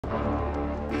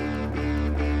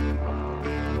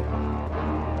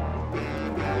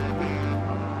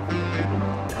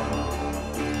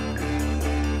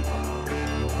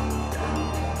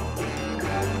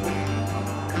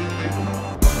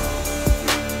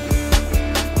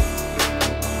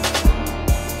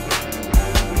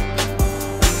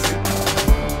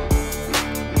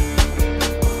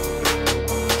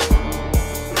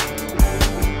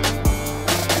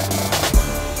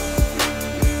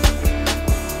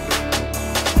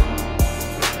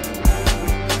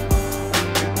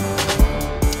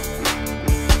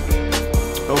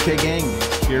Okay, gang,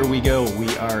 here we go.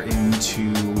 We are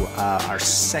into our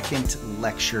second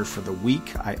lecture for the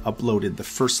week. I uploaded the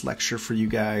first lecture for you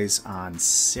guys on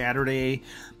Saturday.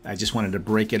 I just wanted to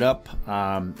break it up.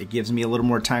 It gives me a little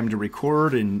more time to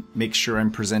record and make sure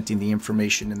I'm presenting the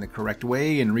information in the correct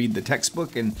way and read the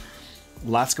textbook, and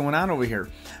lots going on over here.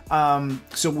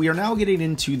 So we are now getting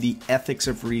into the ethics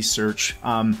of research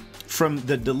from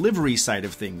the delivery side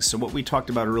of things. So what we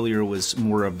talked about earlier was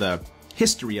more of the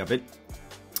history of it.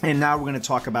 And now we're going to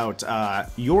talk about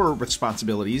your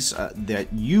responsibilities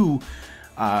that you,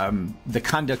 the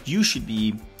conduct you should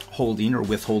be holding or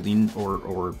withholding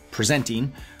or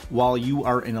presenting while you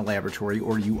are in a laboratory,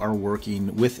 or you are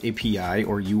working with a PI,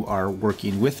 or you are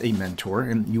working with a mentor,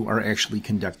 and you are actually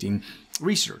conducting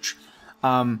research.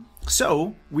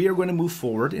 So we are going to move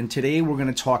forward, and today we're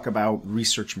going to talk about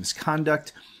research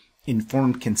misconduct,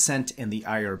 informed consent, and the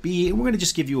IRB. And we're going to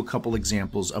just give you a couple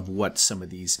examples of what some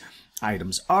of these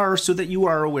items are so that you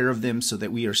are aware of them, so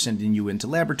that we are sending you into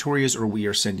laboratories or we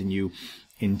are sending you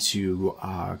into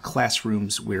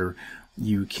classrooms where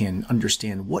you can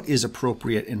understand what is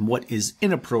appropriate and what is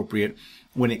inappropriate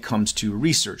when it comes to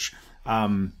research.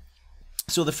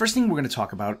 So the first thing we're going to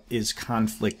talk about is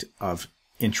conflict of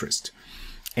interest.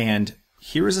 And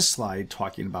here is a slide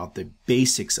talking about the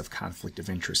basics of conflict of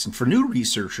interest. And for new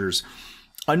researchers,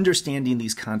 understanding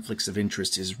these conflicts of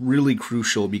interest is really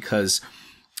crucial, because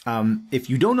if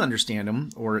you don't understand them,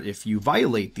 or if you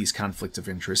violate these conflicts of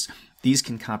interest, these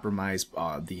can compromise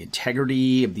the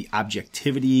integrity, of the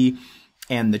objectivity,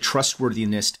 and the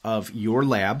trustworthiness of your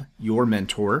lab, your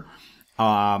mentor,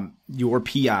 your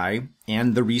PI,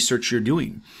 and the research you're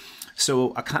doing.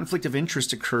 So a conflict of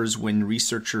interest occurs when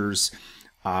researchers'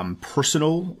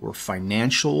 personal or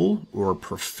financial or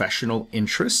professional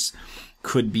interests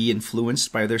could be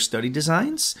influenced by their study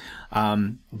designs.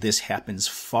 This happens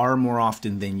far more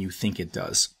often than you think it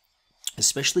does,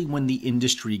 especially when the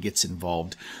industry gets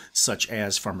involved, such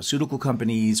as pharmaceutical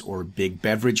companies or big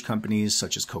beverage companies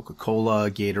such as Coca-Cola,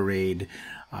 Gatorade,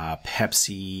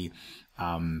 Pepsi,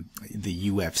 the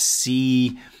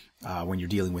UFC, when you're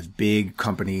dealing with big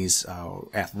companies,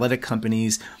 athletic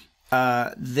companies.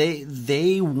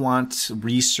 They want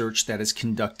research that is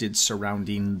conducted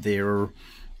surrounding their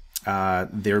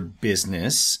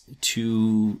business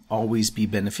to always be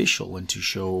beneficial and to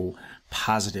show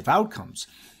positive outcomes.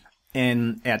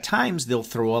 And at times they'll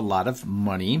throw a lot of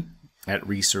money at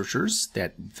researchers.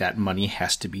 That money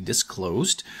has to be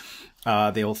disclosed.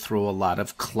 They'll throw a lot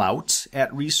of clout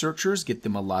at researchers, get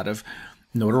them a lot of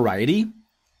notoriety,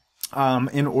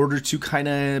 in order to kind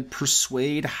of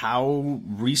persuade how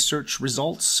research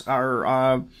results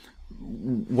are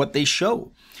what they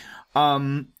show.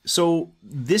 So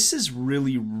this is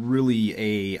really,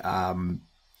 really a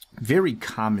very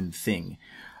common thing.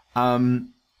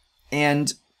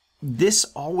 And this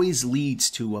always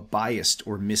leads to a biased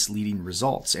or misleading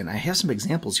results. And I have some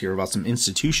examples here about some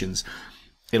institutions.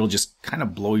 It'll just kind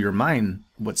of blow your mind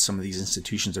what some of these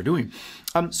institutions are doing.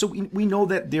 So we know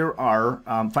that there are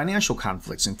financial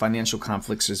conflicts, and financial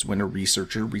conflicts is when a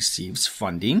researcher receives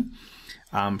funding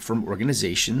from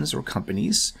organizations or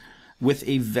companies with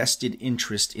a vested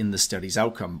interest in the study's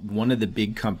outcome. One of the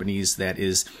big companies that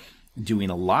is doing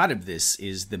a lot of this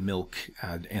is the milk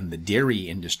and the dairy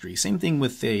industry. Same thing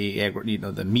with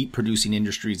the meat producing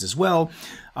industries as well.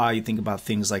 You think about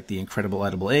things like the incredible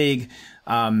edible egg.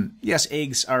 Yes,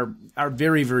 eggs are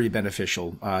very, very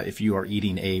beneficial if you are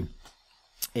eating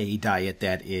a diet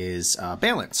that is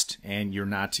balanced, and you're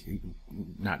not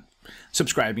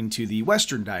subscribing to the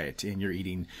Western diet, and you're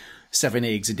eating 7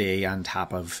 eggs a day on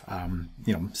top of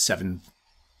 7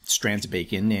 strands of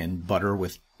bacon and butter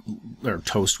or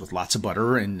toast with lots of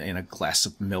butter and a glass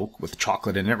of milk with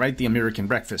chocolate in it, right? The American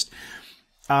breakfast.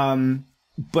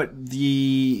 But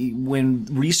when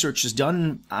research is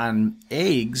done on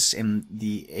eggs and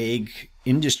the egg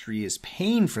industry is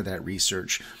paying for that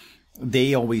research,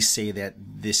 they always say that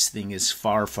this thing is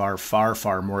far, far, far,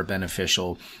 far more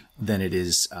beneficial than it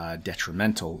is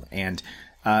detrimental. And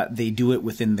they do it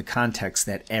within the context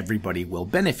that everybody will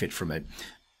benefit from it.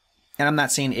 And I'm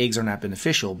not saying eggs are not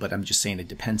beneficial, but I'm just saying it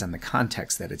depends on the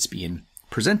context that it's being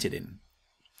presented in.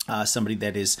 Somebody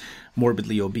that is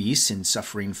morbidly obese and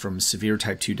suffering from severe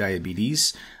type 2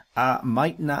 diabetes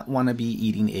might not want to be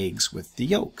eating eggs with the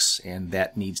yolks, and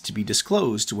that needs to be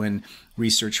disclosed when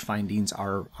research findings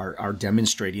are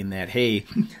demonstrating that, hey,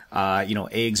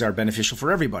 eggs are beneficial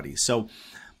for everybody. So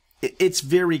it's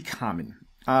very common.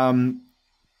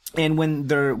 And when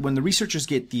the researchers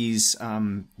get this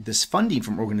funding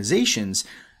from organizations,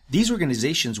 these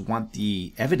organizations want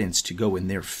the evidence to go in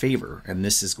their favor, and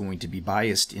this is going to be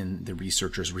biased in the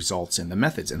researchers' results and the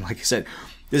methods. And like I said,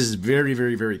 this is very,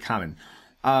 very, very common.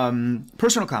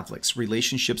 Personal conflicts,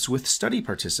 relationships with study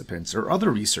participants or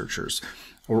other researchers,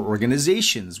 or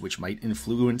organizations which might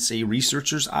influence a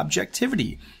researcher's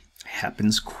objectivity,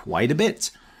 happens quite a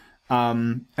bit.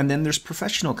 And then there's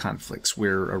professional conflicts,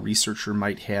 where a researcher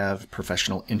might have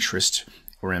professional interest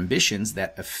or ambitions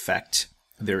that affect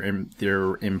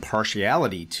their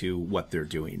impartiality to what they're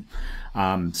doing.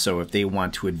 So if they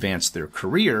want to advance their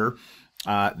career,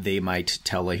 they might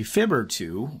tell a fib or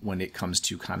two when it comes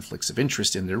to conflicts of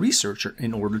interest in their research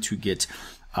in order to get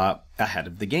ahead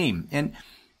of the game.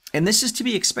 And this is to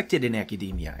be expected in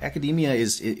academia. Academia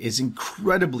is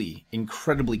incredibly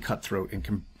cutthroat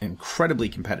and incredibly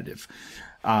competitive.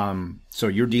 So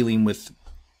you're dealing with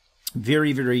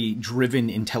very, very driven,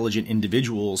 intelligent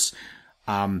individuals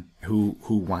who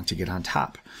want to get on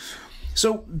top.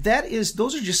 So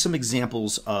those are just some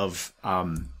examples of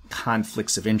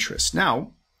conflicts of interest.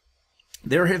 Now,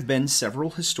 there have been several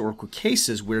historical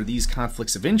cases where these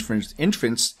conflicts of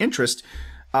interest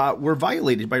were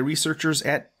violated by researchers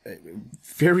at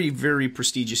very, very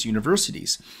prestigious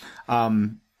universities.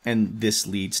 And this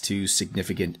leads to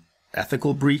significant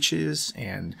ethical breaches,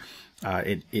 and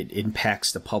it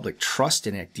impacts the public trust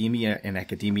in academia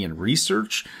and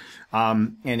research.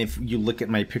 And if you look at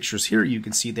my pictures here, you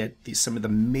can see that some of the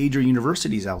major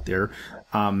universities out there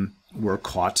were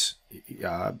caught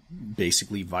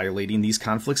basically violating these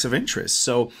conflicts of interest.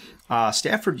 So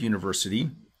Stanford University,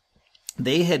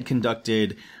 they had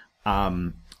conducted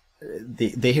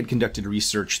they had conducted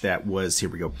research that was, here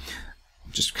we go,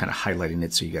 just kind of highlighting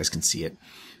it so you guys can see it.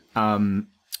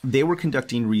 They were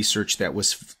conducting research that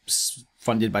was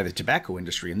funded by the tobacco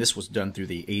industry, and this was done through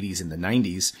the 80s and the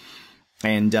 90s.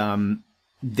 And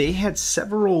they had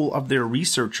several of their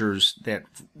researchers that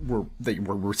were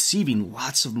receiving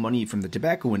lots of money from the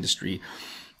tobacco industry.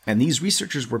 And these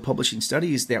researchers were publishing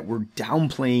studies that were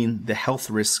downplaying the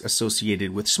health risks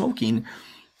associated with smoking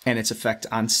and its effect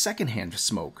on secondhand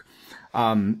smoke,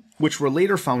 which were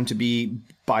later found to be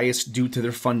biased due to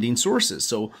their funding sources.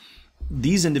 So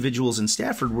these individuals in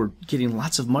Stanford were getting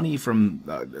lots of money from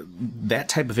that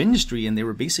type of industry, and they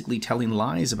were basically telling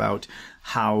lies about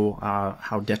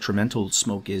how detrimental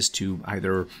smoke is to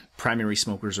either primary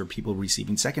smokers or people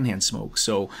receiving secondhand smoke.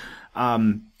 So,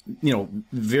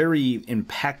 very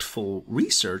impactful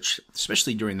research,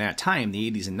 especially during that time,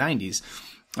 the 80s and 90s,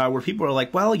 where people are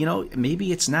like, well,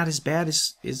 maybe it's not as bad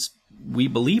as we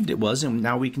believed it was, and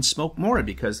now we can smoke more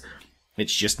because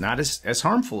it's just not as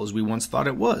harmful as we once thought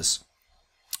it was.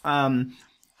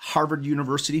 Harvard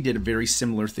University did a very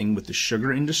similar thing with the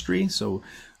sugar industry. So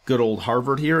good old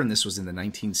Harvard here, and this was in the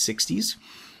 1960s.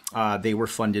 They were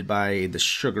funded by the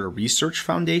Sugar Research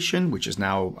Foundation, which is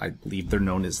now, I believe they're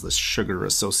known as the Sugar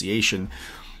Association.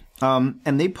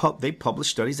 And they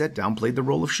published studies that downplayed the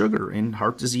role of sugar in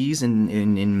heart disease and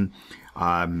in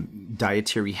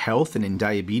dietary health and in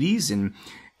diabetes. And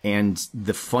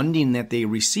the funding that they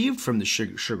received from the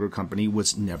sugar company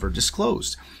was never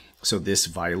disclosed. So this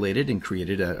violated and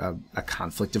created a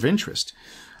conflict of interest.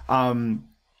 And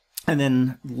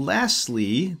then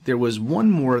lastly, there was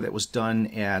one more that was done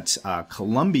at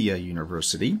Columbia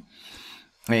University.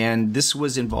 And this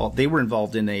was they were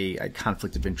involved in a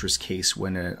conflict of interest case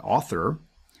when an author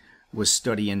was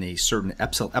studying a certain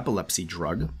epilepsy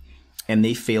drug, and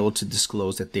they failed to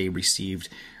disclose that they received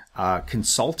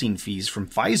consulting fees from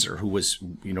Pfizer, who was,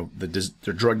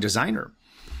 the drug designer.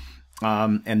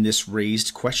 And this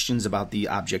raised questions about the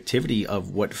objectivity of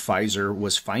what Pfizer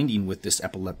was finding with this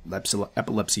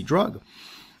epilepsy drug.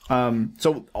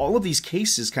 So all of these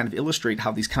cases kind of illustrate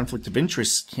how these conflict of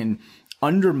interest can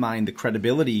undermine the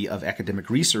credibility of academic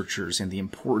researchers and the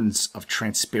importance of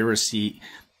transparency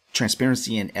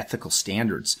and ethical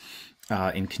standards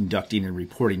in conducting and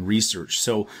reporting research.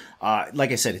 So,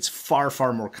 like I said, it's far,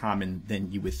 far more common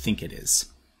than you would think it is.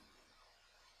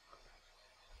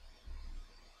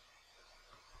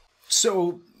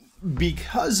 So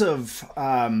because of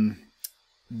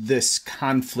this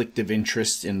conflict of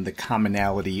interest and the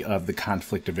commonality of the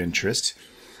conflict of interest,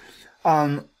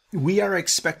 we are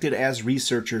expected as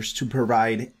researchers to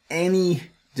provide any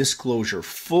disclosure,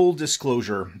 full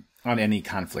disclosure on any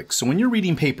conflict. So when you're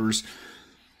reading papers,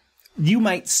 you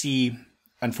might see,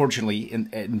 unfortunately,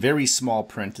 in very small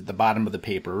print at the bottom of the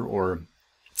paper, or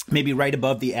maybe right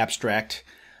above the abstract,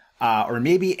 or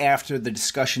maybe after the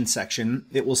discussion section,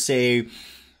 it will say,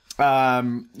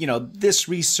 this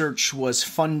research was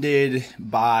funded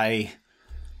by,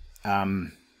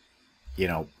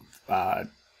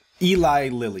 Eli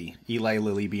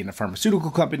Lilly being a pharmaceutical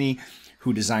company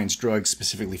who designs drugs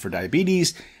specifically for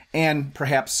diabetes, and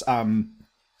perhaps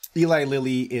Eli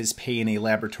Lilly is paying a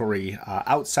laboratory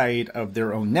outside of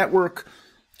their own network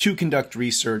to conduct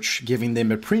research, giving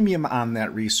them a premium on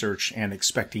that research and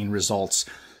expecting results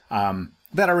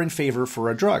that are in favor for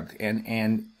a drug.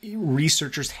 And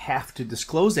researchers have to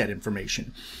disclose that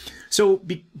information. So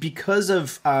because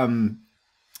of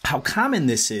how common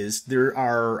this is, there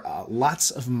are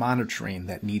lots of monitoring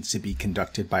that needs to be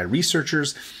conducted by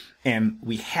researchers, and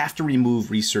we have to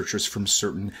remove researchers from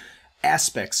certain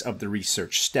aspects of the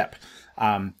research step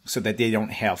so that they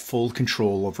don't have full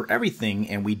control over everything,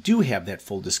 and we do have that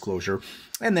full disclosure,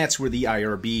 and that's where the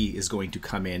IRB is going to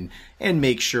come in and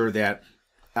make sure that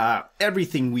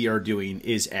everything we are doing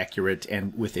is accurate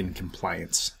and within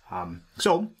compliance.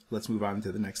 So let's move on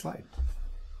to the next slide.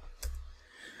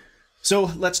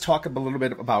 So let's talk a little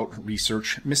bit about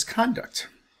research misconduct.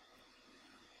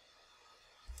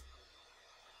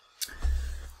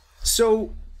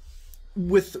 So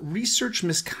with research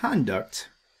misconduct,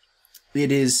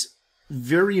 it is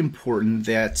very important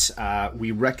that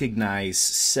we recognize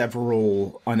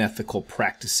several unethical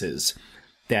practices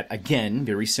that, again,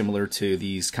 very similar to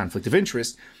these conflict of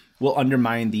interest, will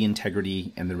undermine the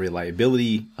integrity and the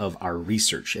reliability of our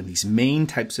research. And these main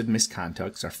types of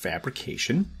misconducts are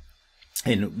fabrication.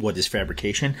 And what is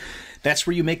fabrication? That's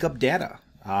where you make up data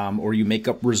or you make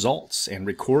up results and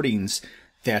recordings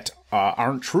that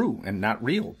aren't true and not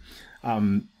real.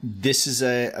 This is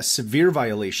a severe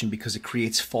violation because it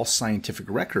creates false scientific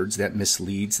records that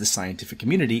misleads the scientific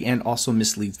community and also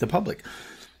misleads the public.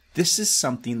 This is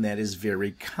something that is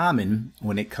very common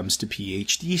when it comes to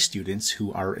PhD students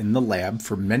who are in the lab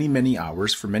for many, many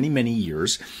hours, for many, many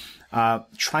years,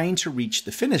 trying to reach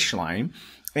the finish line.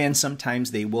 And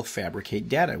sometimes they will fabricate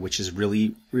data, which is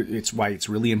it's why it's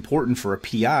really important for a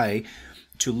PI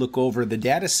to look over the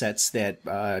data sets that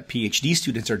PhD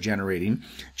students are generating,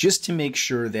 just to make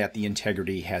sure that the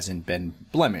integrity hasn't been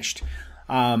blemished.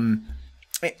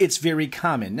 It's very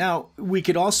common. Now, we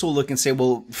could also look and say,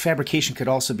 well, fabrication could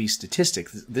also be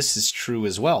statistics. This is true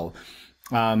as well.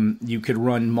 You could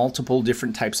run multiple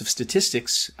different types of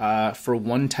statistics for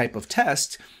one type of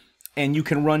test, and you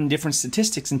can run different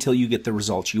statistics until you get the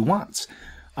results you want.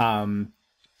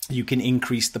 You can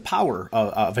increase the power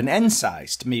of an n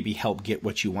size to maybe help get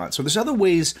what you want. So there's other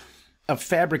ways of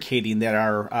fabricating that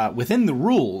are within the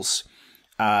rules,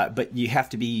 but you have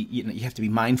to be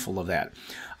mindful of that.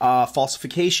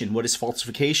 Falsification. What is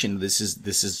falsification? This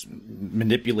is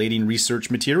manipulating research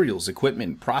materials,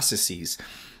 equipment, processes,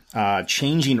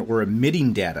 changing or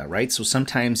omitting data. Right. So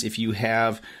sometimes if you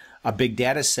have a big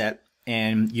data set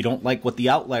and you don't like what the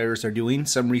outliers are doing,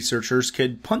 some researchers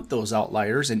could punt those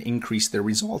outliers and increase their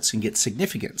results and get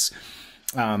significance.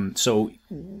 So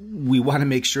we want to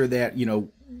make sure that,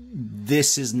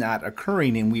 this is not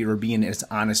occurring and we are being as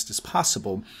honest as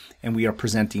possible and we are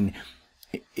presenting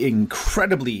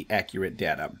incredibly accurate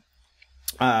data.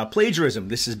 Plagiarism.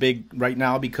 This is big right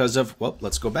now because of, well,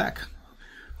 let's go back.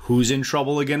 Who's in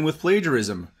trouble again with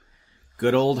plagiarism?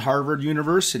 Good old Harvard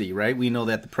University, right? We know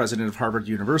that the president of Harvard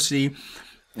University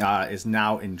is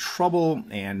now in trouble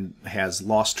and has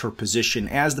lost her position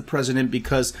as the president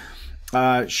because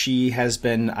she has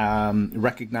been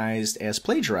recognized as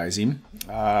plagiarizing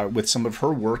with some of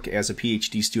her work as a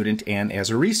PhD student and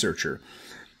as a researcher.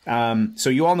 So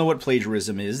you all know what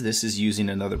plagiarism is. This is using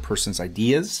another person's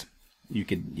ideas. You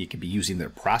could be using their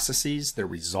processes, their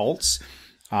results,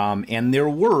 and their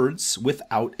words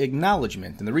without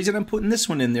acknowledgement. And the reason I'm putting this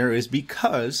one in there is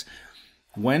because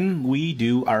when we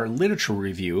do our literature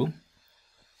review,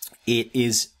 it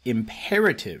is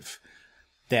imperative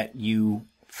that you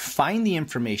find the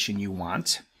information you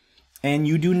want and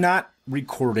you do not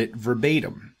record it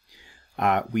verbatim.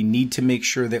 We need to make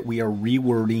sure that we are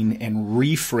rewording and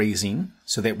rephrasing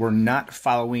so that we're not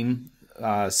following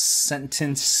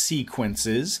sentence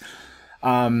sequences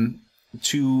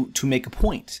to make a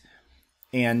point.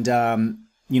 And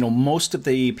most of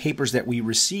the papers that we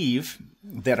receive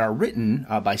that are written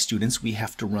by students, we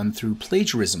have to run through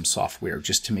plagiarism software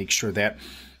just to make sure that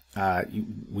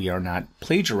we are not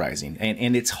plagiarizing.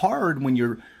 And it's hard when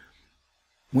you're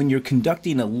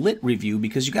conducting a lit review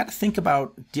because you got to think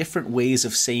about different ways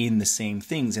of saying the same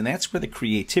things, and that's where the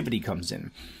creativity comes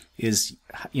in. Is,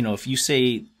 if you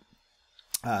say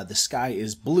the sky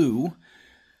is blue,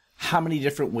 how many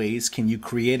different ways can you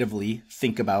creatively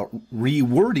think about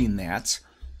rewording that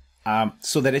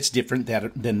so that it's different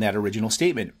than that original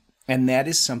statement? And that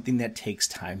is something that takes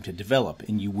time to develop,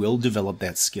 and you will develop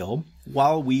that skill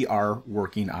while we are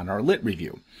working on our lit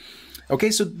review.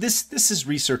 Okay, so this is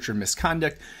researcher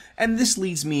misconduct, and this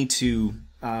leads me to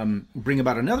bring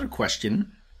about another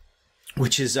question,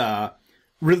 which is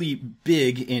really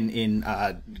big in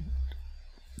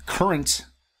current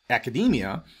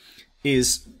academia,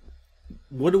 is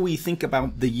what do we think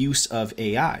about the use of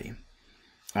AI?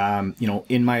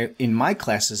 In my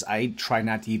classes, I try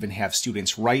not to even have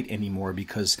students write anymore,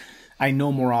 because I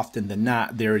know more often than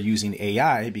not they're using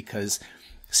AI, because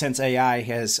since AI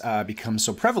has become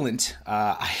so prevalent,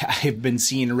 I've been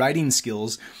seeing writing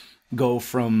skills go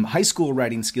from high school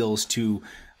writing skills to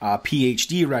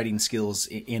PhD writing skills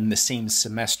in the same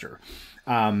semester.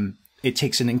 It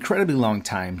takes an incredibly long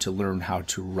time to learn how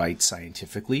to write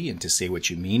scientifically and to say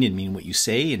what you mean and mean what you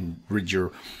say and rid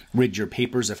your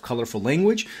papers of colorful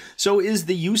language. So is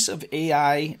the use of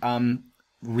AI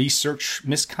research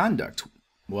misconduct?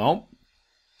 Well,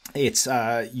 it's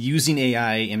using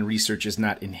AI in research is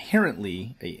not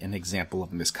inherently an example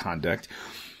of misconduct,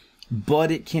 but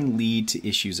it can lead to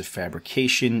issues of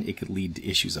fabrication. It could lead to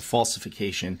issues of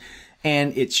falsification,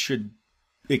 and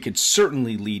it could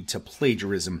certainly lead to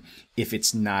plagiarism if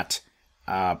it's not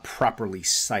properly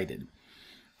cited.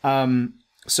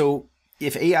 So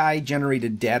if AI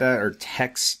generated data or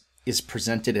text is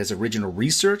presented as original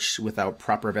research without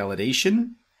proper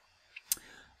validation,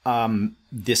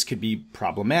 this could be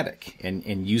problematic.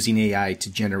 And using AI to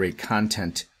generate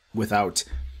content without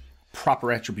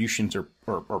proper attributions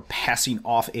or passing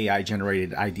off AI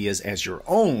generated ideas as your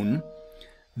own,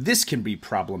 this can be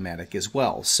problematic as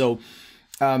well. So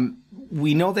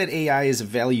we know that AI is a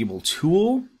valuable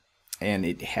tool, and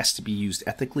it has to be used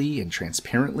ethically and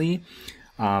transparently.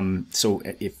 So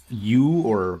if you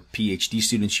or PhD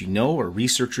students you know or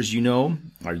researchers you know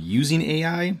are using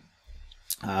AI,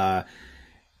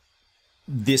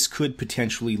 this could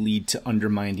potentially lead to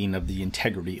undermining of the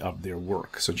integrity of their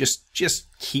work. So just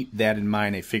keep that in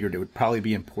mind. I figured it would probably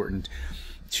be important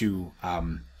to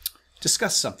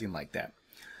discuss something like that.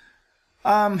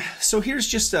 So here's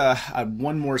just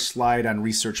one more slide on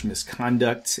research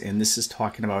misconduct, and this is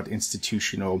talking about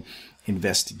institutional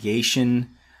investigation.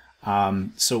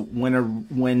 So when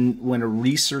a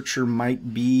researcher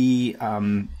might be,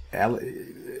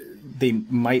 they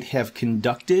might have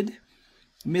conducted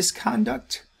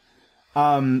misconduct.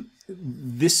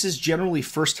 This is generally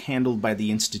first handled by the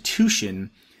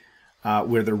institution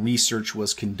where the research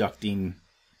was conducting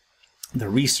the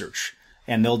research,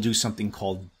 and they'll do something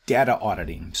called data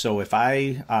auditing. So if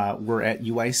I were at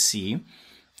UIC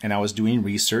and I was doing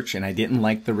research and I didn't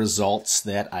like the results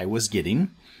that I was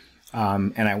getting,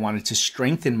 and I wanted to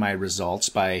strengthen my results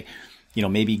by,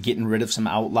 maybe getting rid of some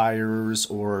outliers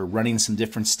or running some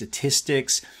different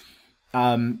statistics,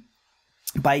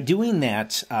 by doing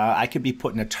that, I could be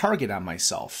putting a target on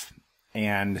myself.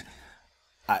 And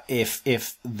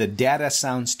if the data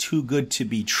sounds too good to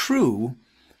be true,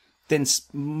 then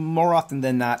more often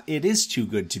than not, it is too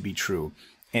good to be true.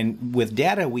 And with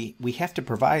data, we have to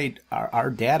provide our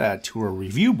data to a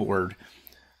review board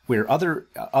where other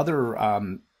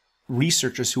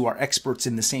researchers who are experts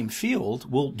in the same field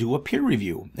will do a peer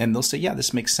review. And they'll say, yeah,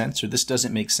 this makes sense, or this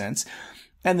doesn't make sense.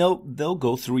 And they'll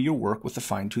go through your work with a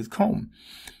fine-tooth comb.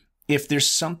 If there's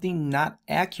something not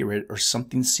accurate or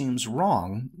something seems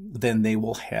wrong, then they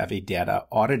will have a data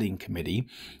auditing committee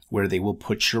where they will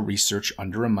put your research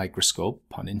under a microscope,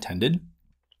 pun intended,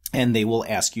 and they will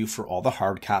ask you for all the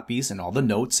hard copies and all the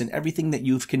notes and everything that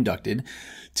you've conducted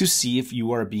to see if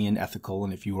you are being ethical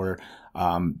and if you are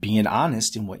being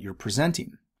honest in what you're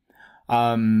presenting.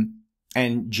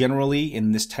 And generally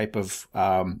in this type of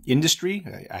industry,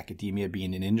 academia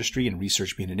being an industry and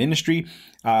research being an industry,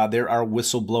 there are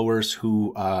whistleblowers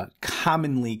who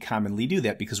commonly do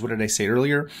that, because what did I say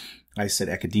earlier? I said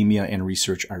academia and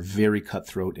research are very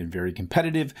cutthroat and very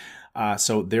competitive.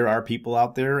 So there are people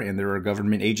out there and there are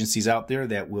government agencies out there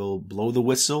that will blow the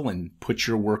whistle and put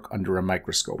your work under a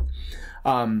microscope.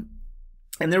 And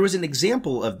there was an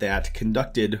example of that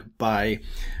conducted by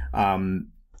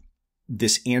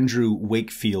this Andrew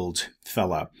Wakefield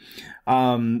fella.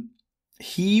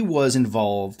 He was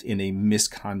involved in a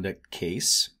misconduct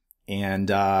case, and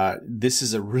this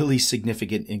is a really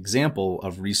significant example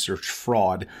of research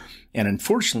fraud. And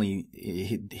unfortunately,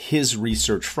 his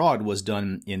research fraud was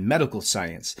done in medical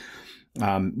science,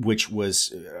 which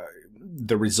was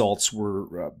the results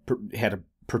were had a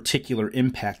particular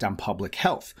impact on public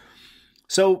health.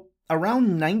 So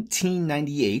around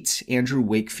 1998, Andrew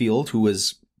Wakefield, who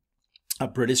was a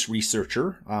British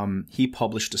researcher, he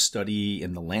published a study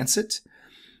in The Lancet,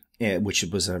 which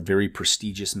was a very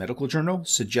prestigious medical journal,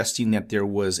 suggesting that there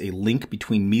was a link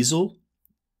between measles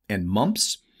and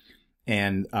mumps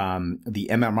and the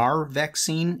MMR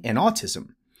vaccine and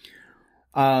autism.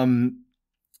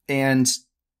 And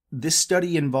this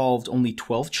study involved only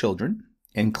 12 children,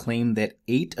 and claimed that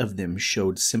 8 of them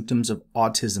showed symptoms of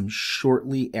autism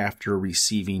shortly after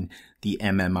receiving the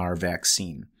MMR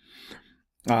vaccine.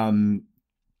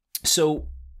 So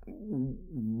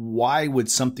why would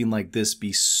something like this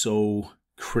be so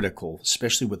critical,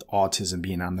 especially with autism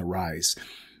being on the rise?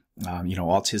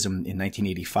 Autism in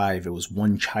 1985, it was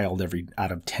 1 child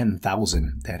out of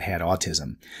 10,000 that had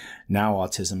autism. Now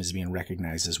autism is being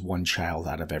recognized as 1 child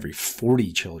out of every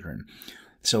 40 children.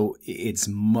 So it's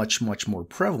much, much more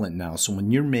prevalent now. So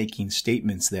when you're making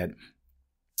statements that,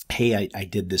 hey, I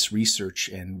did this research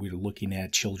and we were looking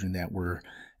at children that were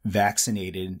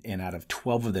vaccinated, and out of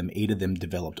 12 of them, 8 of them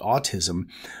developed autism,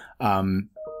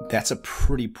 that's a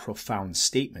pretty profound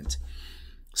statement.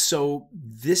 So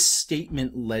this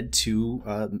statement led to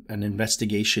an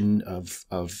investigation of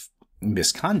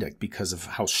misconduct because of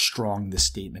how strong this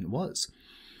statement was.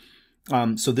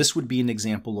 So this would be an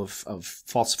example of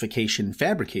falsification and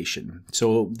fabrication.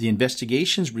 So the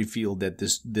investigations revealed that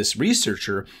this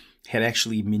researcher had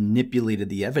actually manipulated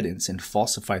the evidence and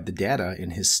falsified the data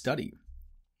in his study.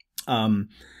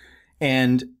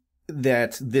 And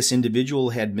that this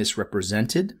individual had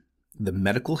misrepresented the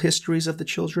medical histories of the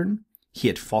children. He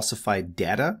had falsified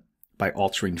data by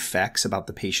altering facts about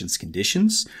the patient's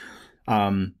conditions.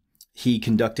 He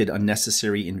conducted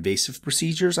unnecessary invasive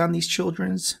procedures on these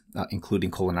children,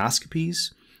 including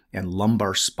colonoscopies and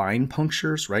lumbar spine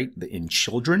punctures, right, in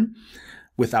children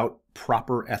without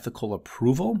proper ethical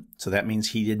approval. So that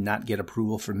means he did not get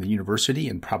approval from the university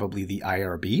and probably the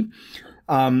IRB.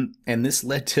 And this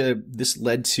led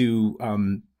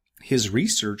to his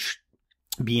research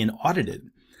being audited.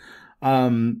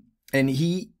 And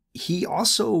he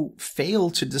also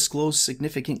failed to disclose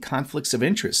significant conflicts of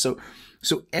interest.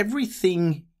 So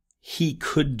everything he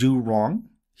could do wrong,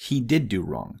 he did do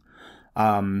wrong.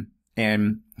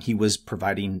 And he was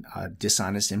providing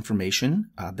dishonest information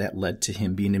that led to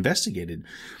him being investigated.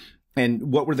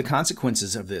 And what were the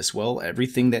consequences of this? Well,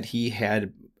 everything that he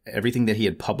had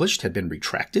published had been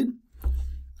retracted.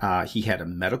 He had a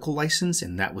medical license,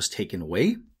 and that was taken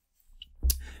away.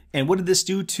 And what did this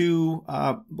do to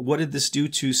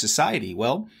society?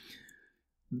 Well,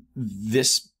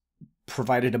 this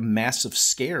provided a massive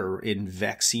scare in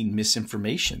vaccine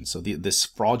misinformation. So this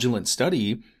fraudulent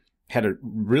study had a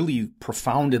really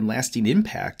profound and lasting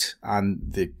impact on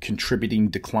the contributing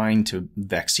decline to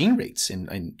vaccine rates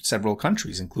in several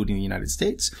countries, including the United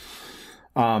States.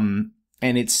 And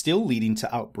it's still leading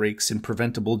to outbreaks in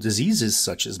preventable diseases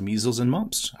such as measles and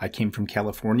mumps. I came from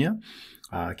California.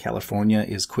 California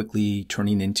is quickly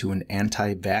turning into an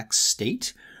anti-vax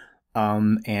state,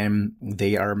 and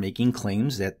they are making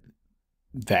claims that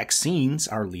vaccines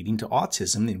are leading to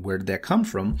autism. And where did that come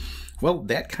from? Well,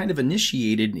 that kind of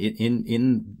initiated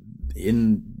in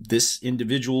this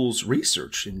individual's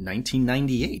research in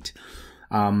 1998,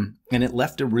 and it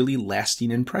left a really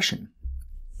lasting impression.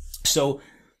 So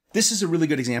this is a really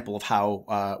good example of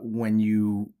how when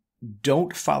you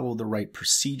don't follow the right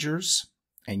procedures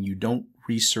and you don't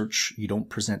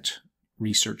present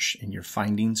research and your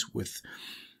findings with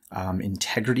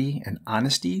integrity and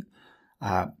honesty,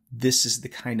 this is the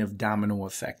kind of domino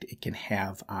effect it can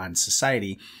have on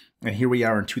society. And here we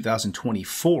are in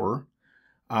 2024,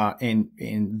 and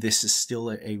this is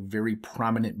still a very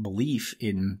prominent belief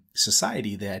in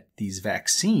society that these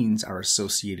vaccines are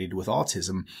associated with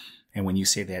autism. And when you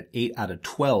say that 8 out of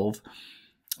 12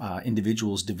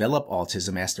 individuals develop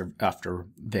autism after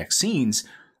vaccines,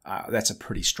 that's a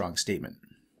pretty strong statement.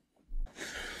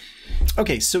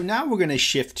 Okay, so now we're going to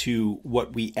shift to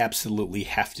what we absolutely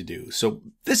have to do. So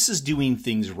this is doing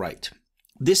things right.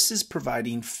 This is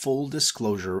providing full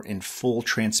disclosure and full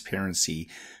transparency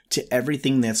to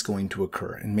everything that's going to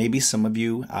occur. And maybe some of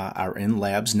you are in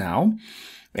labs now,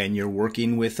 and you're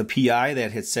working with a PI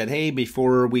that had said, hey,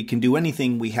 before we can do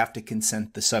anything, we have to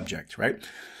consent the subject, right?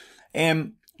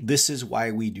 And this is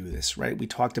why we do this, right? We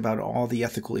talked about all the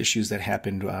ethical issues that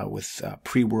happened with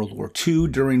pre-World War II,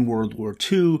 during World War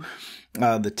II,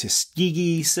 the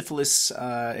Tuskegee syphilis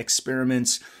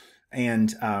experiments.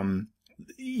 And,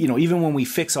 even when we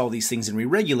fix all these things and we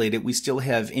regulate it, we still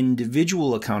have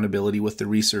individual accountability with the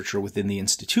researcher within the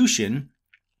institution.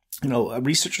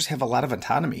 Researchers have a lot of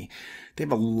autonomy. They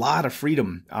have a lot of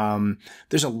freedom.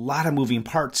 There's a lot of moving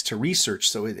parts to research,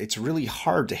 so it's really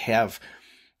hard to have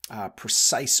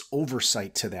precise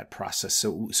oversight to that process.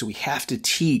 So we have to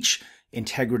teach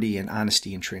integrity and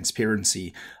honesty and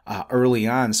transparency early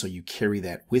on, so you carry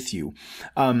that with you.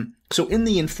 So in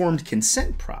the informed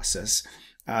consent process,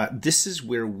 this is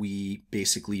where we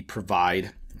basically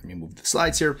provide, let me move the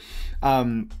slides here.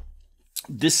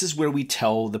 This is where we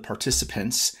tell the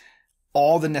participants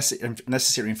all the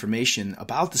necessary information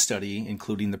about the study,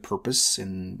 including the purpose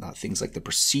and things like the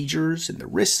procedures and the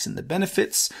risks and the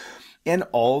benefits and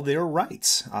all their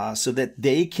rights, so that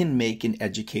they can make an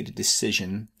educated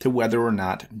decision to whether or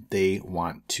not they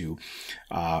want to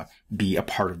be a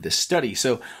part of this study.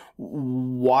 So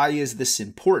why is this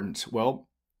important? Well,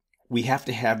 we have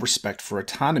to have respect for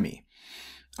autonomy.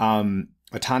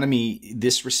 Autonomy,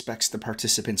 this respects the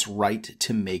participants' right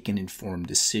to make an informed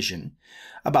decision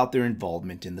about their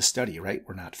involvement in the study, right?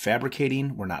 We're not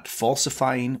fabricating, we're not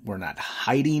falsifying, we're not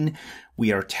hiding.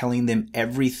 We are telling them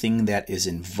everything that is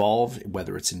involved,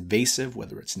 whether it's invasive,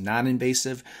 whether it's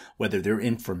non-invasive, whether their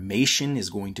information is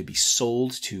going to be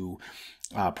sold to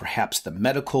perhaps the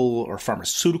medical or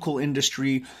pharmaceutical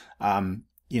industry.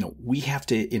 We have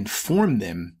to inform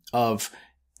them of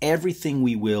everything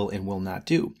we will and will not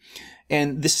do.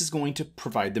 And this is going to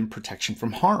provide them protection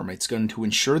from harm. It's going to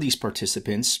ensure these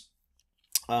participants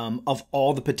of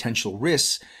all the potential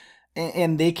risks,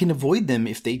 and they can avoid them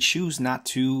if they choose not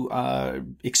to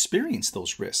experience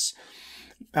those risks.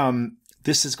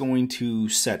 This is going to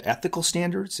set ethical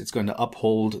standards. It's going to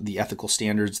uphold the ethical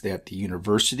standards that the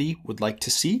university would like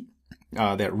to see,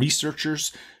 that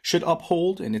researchers should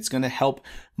uphold, and it's going to help,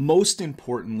 most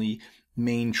importantly,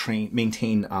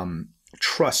 maintain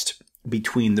trust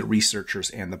between the researchers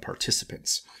and the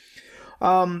participants.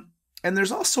 And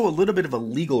there's also a little bit of a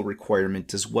legal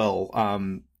requirement as well.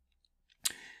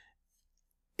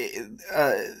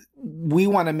 We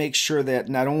want to make sure that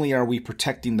not only are we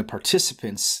protecting the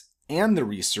participants and the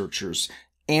researchers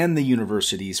and the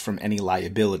universities from any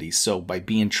liability. So by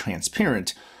being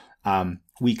transparent,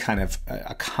 we kind of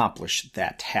accomplish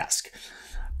that task.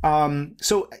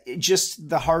 So just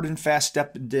the hard and fast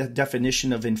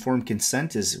definition of informed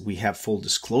consent is we have full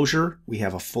disclosure. We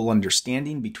have a full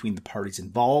understanding between the parties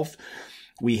involved.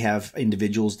 We have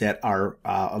individuals that are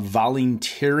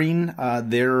volunteering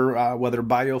their whether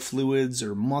biofluids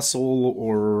or muscle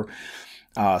or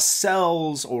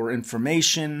cells or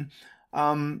information.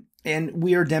 And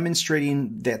we are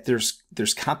demonstrating that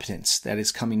there's competence that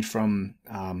is coming from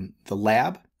the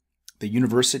lab, the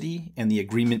university, and the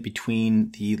agreement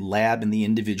between the lab and the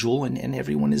individual, and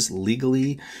everyone is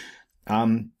legally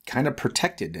kind of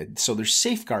protected. So there's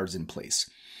safeguards in place.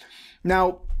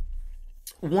 Now,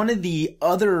 one of the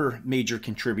other major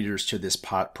contributors to this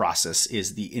process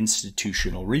is the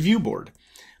Institutional Review Board.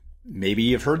 Maybe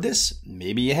you've heard this,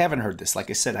 maybe you haven't heard this. Like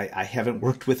I said, I haven't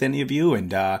worked with any of you, and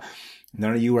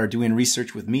none of you are doing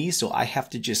research with me, so I have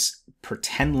to just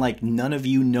pretend like none of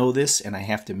you know this, and I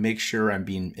have to make sure I'm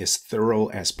being as thorough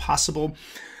as possible.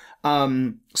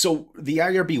 So the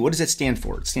IRB, what does it stand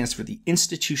for? It stands for the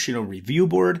Institutional Review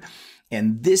Board,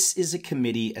 and this is a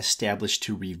committee established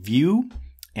to review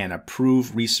and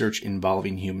approve research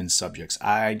involving human subjects.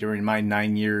 During my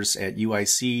 9 years at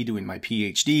UIC doing my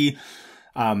PhD,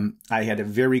 I had a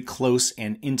very close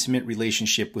and intimate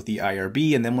relationship with the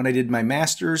IRB. And then when I did my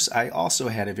master's, I also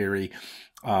had a very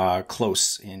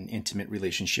close and intimate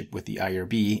relationship with the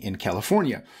IRB in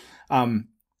California.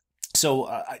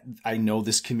 So I know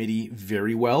this committee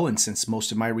very well. And since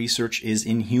most of my research is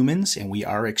in humans and we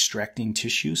are extracting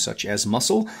tissue such as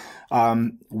muscle,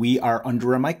 we are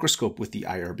under a microscope with the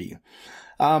IRB.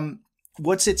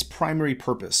 What's its primary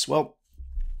purpose? Well,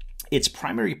 its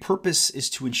primary purpose is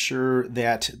to ensure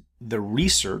that the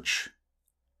research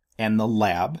and the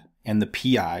lab and the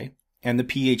PI and the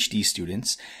PhD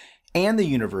students and the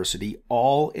university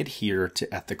all adhere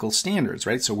to ethical standards,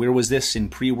 right? So where was this in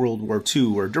pre-World War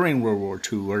II or during World War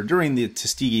II or during the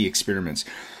Tuskegee experiments?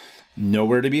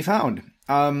 Nowhere to be found.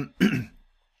 And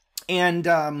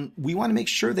we want to make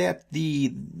sure that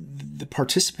the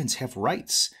participants have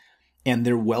rights and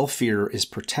their welfare is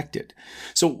protected.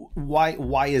 So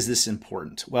why is this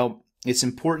important? Well, it's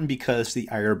important because the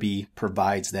IRB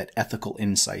provides that ethical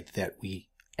insight that we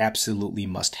absolutely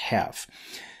must have.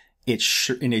 It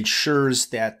ensures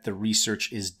that the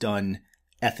research is done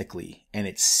ethically and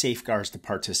it safeguards the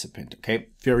participant. Okay,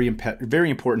 very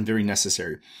important, very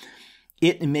necessary.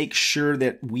 It makes sure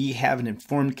that we have an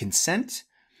informed consent,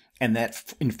 and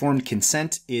that informed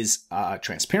consent is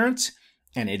transparent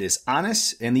and it is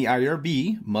honest, and the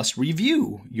IRB must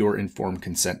review your informed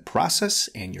consent process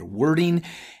and your wording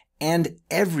and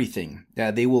everything.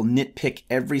 They will nitpick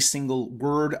every single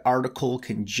word, article,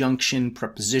 conjunction,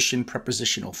 preposition,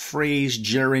 prepositional phrase,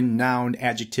 gerund, noun,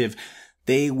 adjective.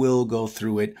 They will go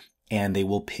through it and they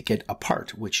will pick it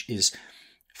apart, which is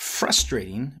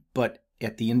frustrating, but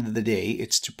at the end of the day,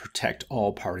 it's to protect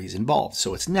all parties involved.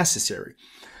 So it's necessary.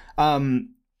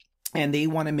 And they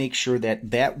want to make sure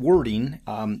that that wording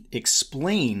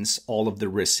explains all of the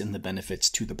risks and the benefits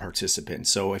to the participant.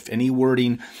 So if any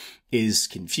wording is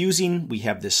confusing. We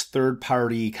have this third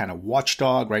party kind of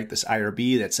watchdog, right? This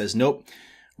IRB that says, nope,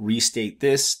 restate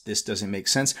this. This doesn't make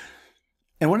sense.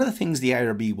 And one of the things the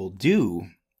IRB will do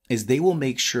is they will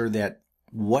make sure that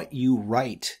what you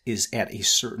write is at a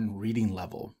certain reading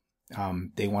level.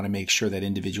 They want to make sure that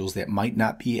individuals that might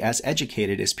not be as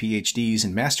educated as PhDs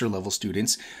and master level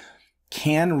students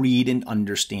can read and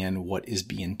understand what is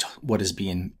being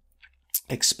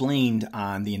explained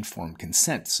on the informed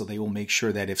consent. So they will make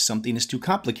sure that if something is too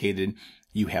complicated,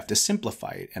 you have to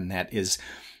simplify it, and that's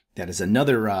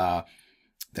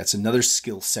another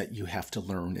skill set you have to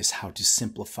learn, is how to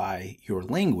simplify your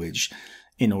language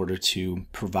in order to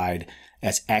provide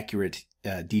as accurate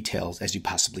details as you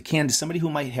possibly can to somebody who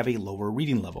might have a lower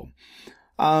reading level.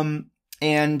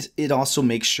 And it also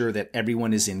makes sure that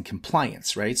everyone is in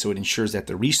compliance, right? So it ensures that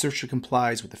the researcher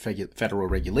complies with the federal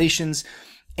regulations,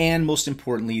 and most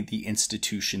importantly, the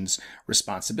institution's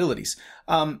responsibilities.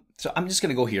 So I'm just going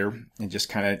to go here and just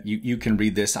kind of, you can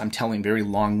read this. I'm telling very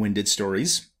long-winded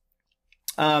stories.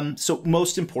 So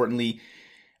most importantly,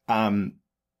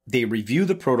 they review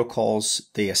the protocols,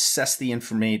 they assess the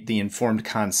informed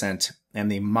consent, and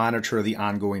they monitor the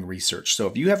ongoing research. So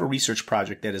if you have a research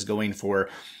project that is going for,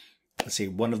 let's say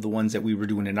one of the ones that we were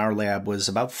doing in our lab was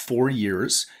about 4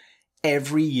 years,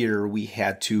 every year we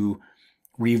had to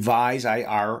revise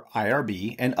our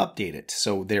IRB and update it.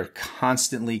 So they're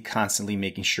constantly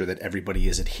making sure that everybody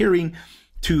is adhering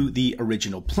to the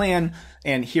original plan.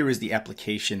 And here is the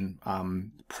application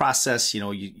process. You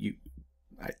know,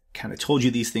 I kind of told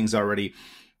you these things already.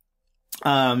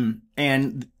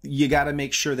 And you got to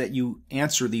make sure that you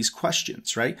answer these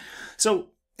questions, right? So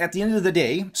at the end of the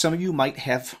day, some of you might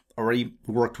have already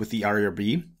worked with the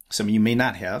IRB. Some of you may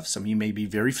not have. Some of you may be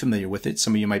very familiar with it.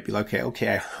 Some of you might be like, okay,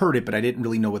 I heard it, but I didn't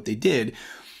really know what they did.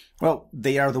 Well,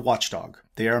 they are the watchdog.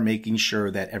 They are making sure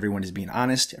that everyone is being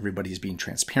honest. Everybody is being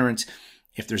transparent.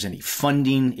 If there's any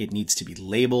funding, it needs to be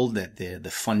labeled that the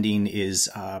funding is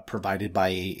provided by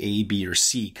a B, or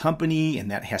C company, and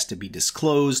that has to be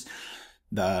disclosed.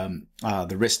 The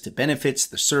risk to benefits,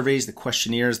 the surveys, the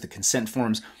questionnaires, the consent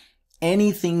forms,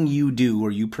 anything you do or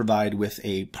you provide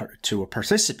to a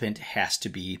participant has to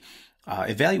be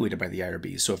evaluated by the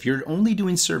IRB. So if you're only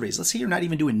doing surveys, let's say you're not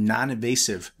even doing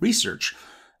non-invasive research,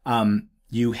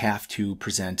 you have to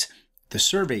present the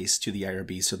surveys to the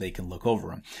IRB so they can look over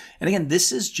them. And again,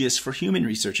 this is just for human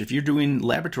research. If you're doing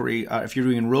if you're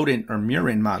doing rodent or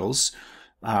murine models,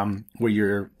 where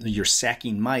you're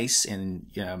sacking mice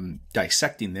and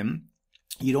dissecting them,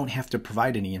 you don't have to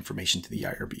provide any information to the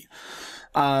IRB.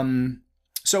 And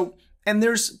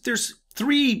there's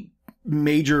 3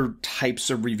 major types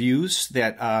of reviews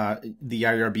that the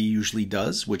IRB usually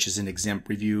does, which is an exempt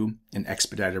review, an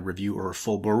expedited review, or a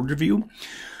full board review.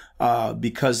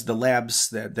 Because the labs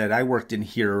that I worked in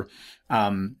here,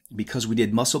 because we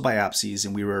did muscle biopsies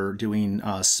and we were doing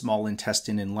small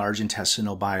intestine and large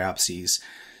intestinal biopsies,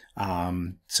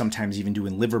 sometimes even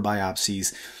doing liver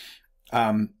biopsies,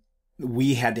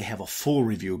 we had to have a full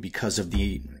review because of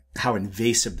how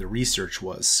invasive the research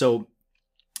was. So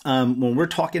when we're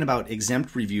talking about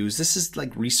exempt reviews, this is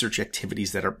like research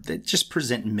activities that just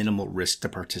present minimal risk to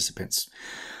participants.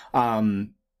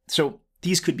 So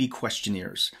these could be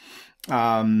questionnaires.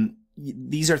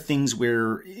 These are things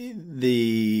where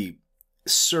the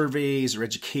surveys or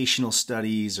educational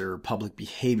studies or public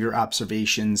behavior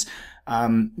observations,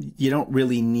 you don't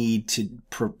really need to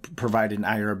provide an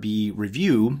IRB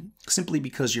review simply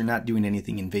because you're not doing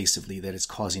anything invasively that is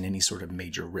causing any sort of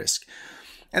major risk.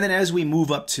 And then as we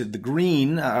move up to the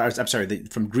green,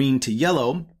 from green to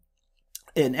yellow,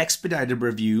 an expedited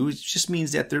review just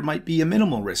means that there might be a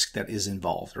minimal risk that is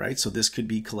involved, right? So this could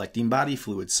be collecting body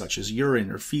fluids such as urine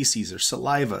or feces or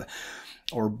saliva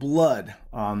or blood,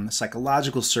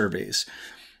 psychological surveys.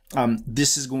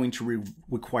 This is going to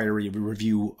require a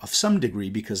review of some degree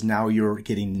because now you're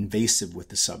getting invasive with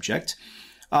the subject.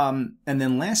 And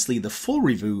then lastly, the full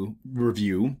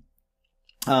review,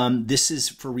 this is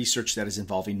for research that is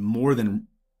involving more than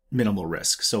minimal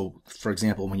risk. So for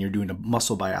example, when you're doing a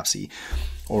muscle biopsy,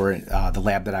 or the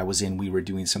lab that I was in, we were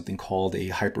doing something called a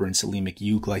hyperinsulinic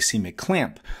euglycemic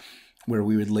clamp, where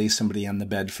we would lay somebody on the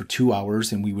bed for 2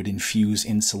 hours and we would infuse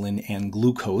insulin and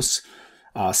glucose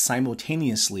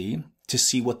simultaneously to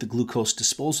see what the glucose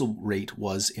disposal rate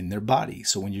was in their body.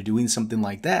 So when you're doing something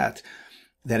like that,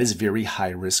 that is very high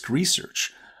risk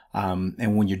research.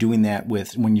 And when you're doing that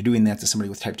to somebody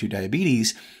with type 2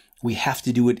 diabetes, we have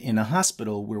to do it in a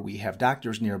hospital where we have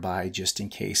doctors nearby just in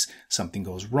case something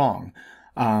goes wrong.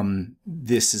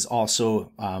 This is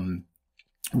also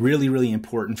really, really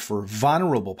important for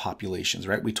vulnerable populations,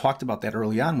 right? We talked about that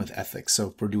early on with ethics. So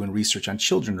if we're doing research on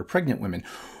children or pregnant women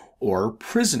or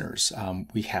prisoners,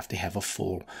 we have to have a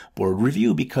full board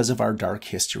review because of our dark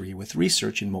history with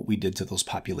research and what we did to those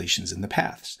populations in the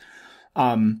past.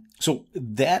 So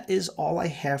that is all I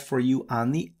have for you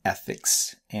on the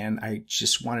ethics. And I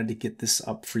just wanted to get this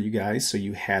up for you guys so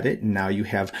you had it. And now you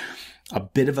have a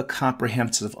bit of a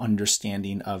comprehensive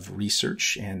understanding of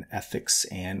research and ethics.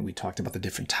 And we talked about the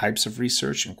different types of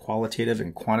research and qualitative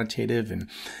and quantitative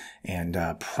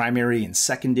and primary and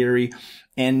secondary.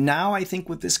 And now I think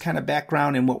with this kind of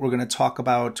background and what we're going to talk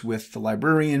about with the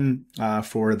librarian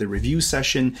for the review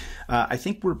session, I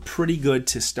think we're pretty good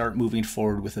to start moving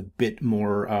forward with a bit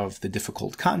more of the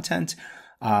difficult content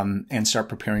and start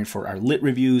preparing for our lit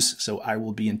reviews. So I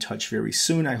will be in touch very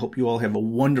soon. I hope you all have a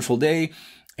wonderful day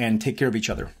and take care of each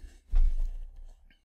other.